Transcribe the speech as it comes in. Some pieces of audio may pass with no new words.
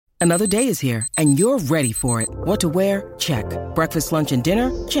Another day is here, and you're ready for it. What to wear? Check. Breakfast, lunch, and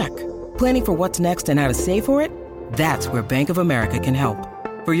dinner? Check. Planning for what's next and how to save for it? That's where Bank of America can help.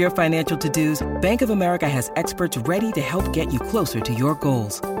 For your financial to-dos, Bank of America has experts ready to help get you closer to your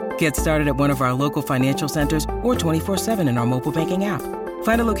goals. Get started at one of our local financial centers or 24/7 in our mobile banking app.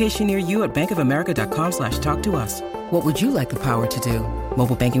 Find a location near you at bankofamerica.com/talktous. What would you like the power to do?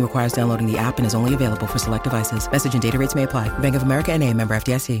 Mobile banking requires downloading the app and is only available for select devices. Message and data rates may apply. Bank of America N.A., member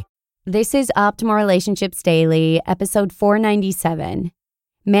FDIC. This is Optimal Relationships Daily, episode 497.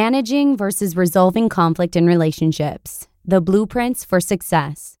 Managing versus Resolving Conflict in Relationships. The Blueprints for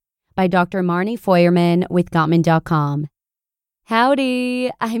Success by Dr. Marni Feuerman with Gottman.com.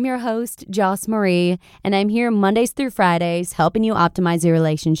 Howdy, I'm your host, Joss Marie, and I'm here Mondays through Fridays helping you optimize your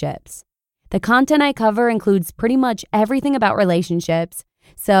relationships. The content I cover includes pretty much everything about relationships,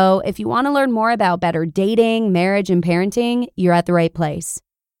 so if you want to learn more about better dating, marriage, and parenting, you're at the right place.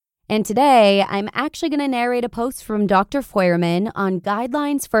 And today, I'm actually going to narrate a post from Dr. Feuerman on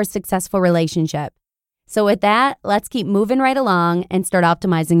guidelines for a successful relationship. So with that, let's keep moving right along and start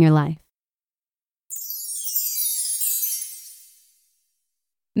optimizing your life.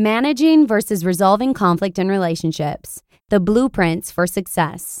 Managing versus Resolving Conflict in Relationships. The Blueprints for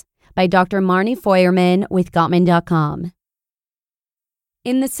Success by Dr. Marni Feuerman with Gottman.com.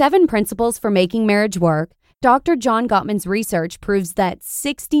 In the 7 Principles for Making Marriage Work, Dr. John Gottman's research proves that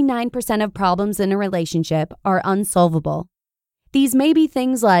 69% of problems in a relationship are unsolvable. These may be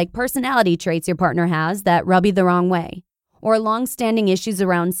things like personality traits your partner has that rub you the wrong way, or long-standing issues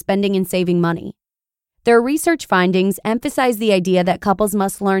around spending and saving money. Their research findings emphasize the idea that couples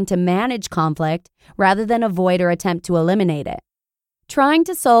must learn to manage conflict rather than avoid or attempt to eliminate it. Trying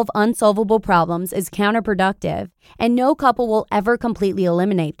to solve unsolvable problems is counterproductive, and no couple will ever completely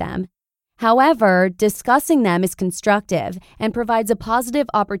eliminate them. However, discussing them is constructive and provides a positive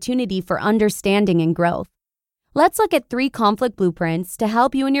opportunity for understanding and growth. Let's look at 3 conflict blueprints to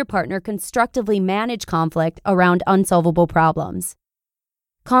help you and your partner constructively manage conflict around unsolvable problems.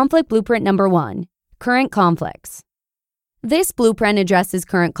 Conflict blueprint number 1, current conflicts. This blueprint addresses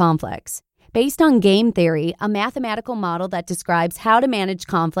current conflicts. Based on game theory, a mathematical model that describes how to manage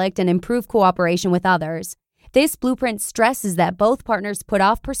conflict and improve cooperation with others, this blueprint stresses that both partners put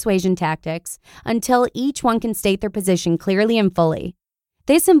off persuasion tactics until each one can state their position clearly and fully.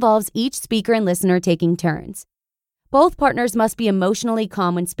 This involves each speaker and listener taking turns. Both partners must be emotionally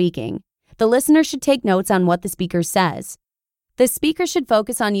calm when speaking. The listener should take notes on what the speaker says. The speaker should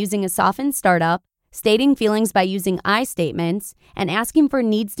focus on using a softened startup, stating feelings by using I statements, and asking for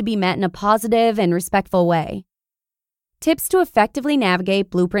needs to be met in a positive and respectful way. Tips to effectively navigate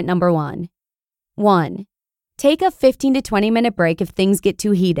blueprint number 1. 1. Take a 15 to 20 minute break if things get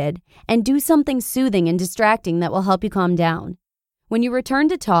too heated, and do something soothing and distracting that will help you calm down. When you return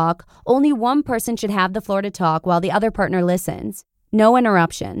to talk, only one person should have the floor to talk while the other partner listens. No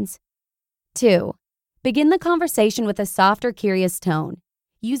interruptions. 2. Begin the conversation with a soft or curious tone.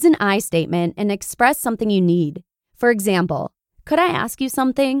 Use an I statement and express something you need. For example, could I ask you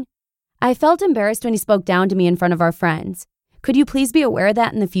something? I felt embarrassed when you spoke down to me in front of our friends. Could you please be aware of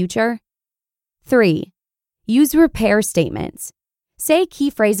that in the future? 3. Use repair statements. Say key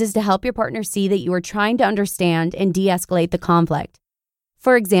phrases to help your partner see that you are trying to understand and de-escalate the conflict.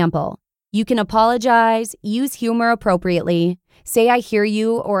 For example, you can apologize, use humor appropriately, say I hear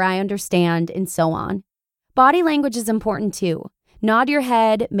you or I understand, and so on. Body language is important too. Nod your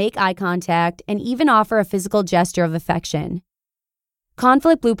head, make eye contact, and even offer a physical gesture of affection.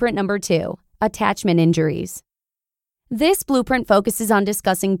 Conflict blueprint number 2, attachment injuries. This blueprint focuses on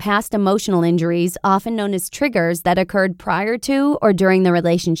discussing past emotional injuries, often known as triggers, that occurred prior to or during the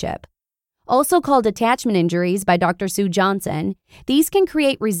relationship. Also called attachment injuries by Dr. Sue Johnson, these can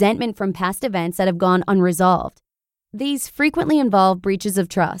create resentment from past events that have gone unresolved. These frequently involve breaches of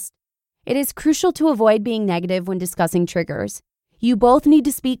trust. It is crucial to avoid being negative when discussing triggers. You both need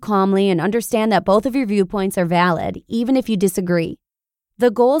to speak calmly and understand that both of your viewpoints are valid, even if you disagree. The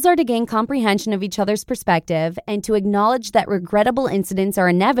goals are to gain comprehension of each other's perspective and to acknowledge that regrettable incidents are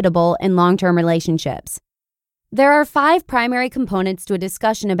inevitable in long-term relationships. There are 5 primary components to a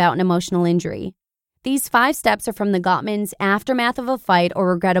discussion about an emotional injury. These 5 steps are from the Gottman's Aftermath of a Fight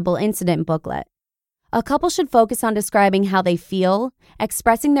or Regrettable Incident booklet. A couple should focus on describing how they feel,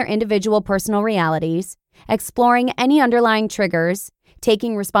 expressing their individual personal realities, exploring any underlying triggers,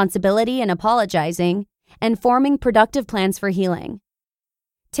 taking responsibility and apologizing, and forming productive plans for healing.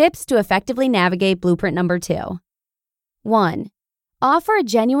 Tips to effectively navigate blueprint number 2. 1. Offer a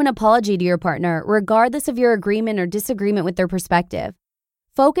genuine apology to your partner regardless of your agreement or disagreement with their perspective.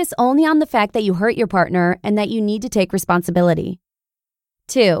 Focus only on the fact that you hurt your partner and that you need to take responsibility.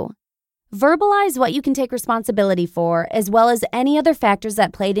 2. Verbalize what you can take responsibility for, as well as any other factors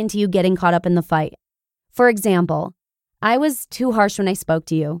that played into you getting caught up in the fight. For example, I was too harsh when I spoke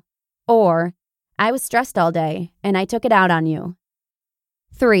to you. Or, I was stressed all day and I took it out on you.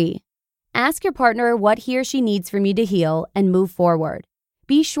 3. Ask your partner what he or she needs from you to heal and move forward.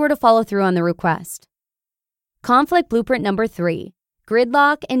 Be sure to follow through on the request. Conflict blueprint number 3,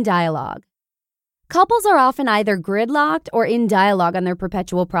 gridlock and dialogue. Couples are often either gridlocked or in dialogue on their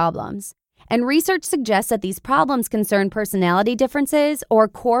perpetual problems, and research suggests that these problems concern personality differences or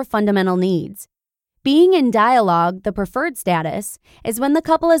core fundamental needs. Being in dialogue, the preferred status, is when the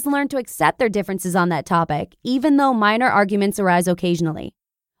couple has learned to accept their differences on that topic, even though minor arguments arise occasionally.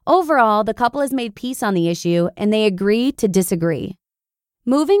 Overall, the couple has made peace on the issue and they agree to disagree.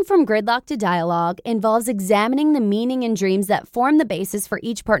 Moving from gridlock to dialogue involves examining the meaning and dreams that form the basis for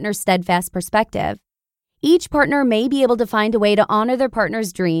each partner's steadfast perspective. Each partner may be able to find a way to honor their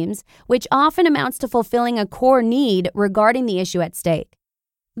partner's dreams, which often amounts to fulfilling a core need regarding the issue at stake.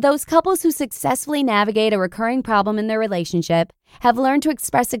 Those couples who successfully navigate a recurring problem in their relationship have learned to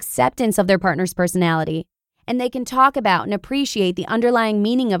express acceptance of their partner's personality, and they can talk about and appreciate the underlying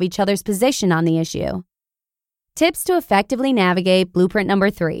meaning of each other's position on the issue. Tips to effectively navigate blueprint number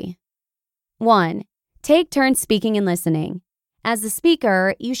 3. 1. Take turns speaking and listening. As the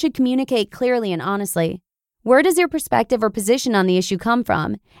speaker, you should communicate clearly and honestly. Where does your perspective or position on the issue come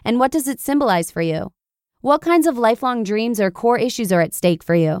from, and what does it symbolize for you? What kinds of lifelong dreams or core issues are at stake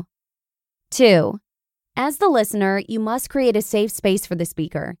for you? 2. As the listener, you must create a safe space for the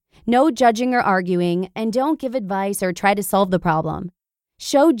speaker. No judging or arguing, and don't give advice or try to solve the problem.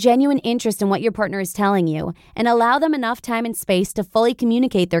 Show genuine interest in what your partner is telling you and allow them enough time and space to fully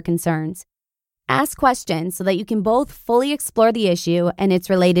communicate their concerns. Ask questions so that you can both fully explore the issue and its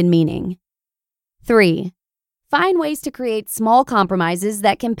related meaning. 3. Find ways to create small compromises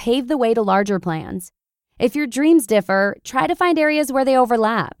that can pave the way to larger plans. If your dreams differ, try to find areas where they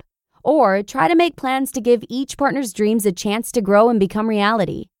overlap, or try to make plans to give each partner's dreams a chance to grow and become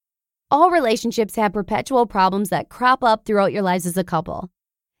reality. All relationships have perpetual problems that crop up throughout your lives as a couple.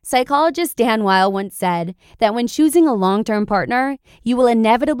 Psychologist Dan Weil once said that when choosing a long-term partner, you will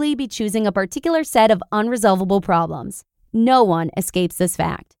inevitably be choosing a particular set of unresolvable problems. No one escapes this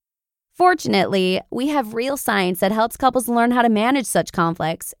fact. Fortunately, we have real science that helps couples learn how to manage such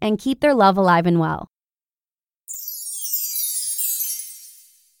conflicts and keep their love alive and well.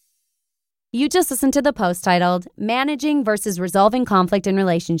 You just listened to the post titled, Managing versus Resolving Conflict in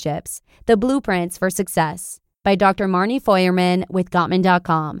Relationships, The Blueprints for Success, by Dr. Marni Feuerman with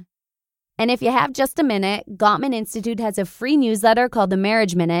Gottman.com. And if you have just a minute, Gottman Institute has a free newsletter called the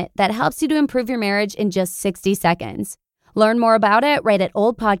Marriage Minute that helps you to improve your marriage in just 60 seconds. Learn more about it right at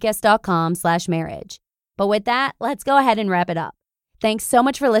oldpodcast.com/marriage. But with that, let's go ahead and wrap it up. Thanks so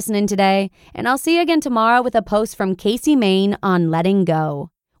much for listening today, and I'll see you again tomorrow with a post from Casey Main on letting go,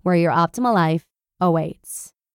 where your optimal life awaits.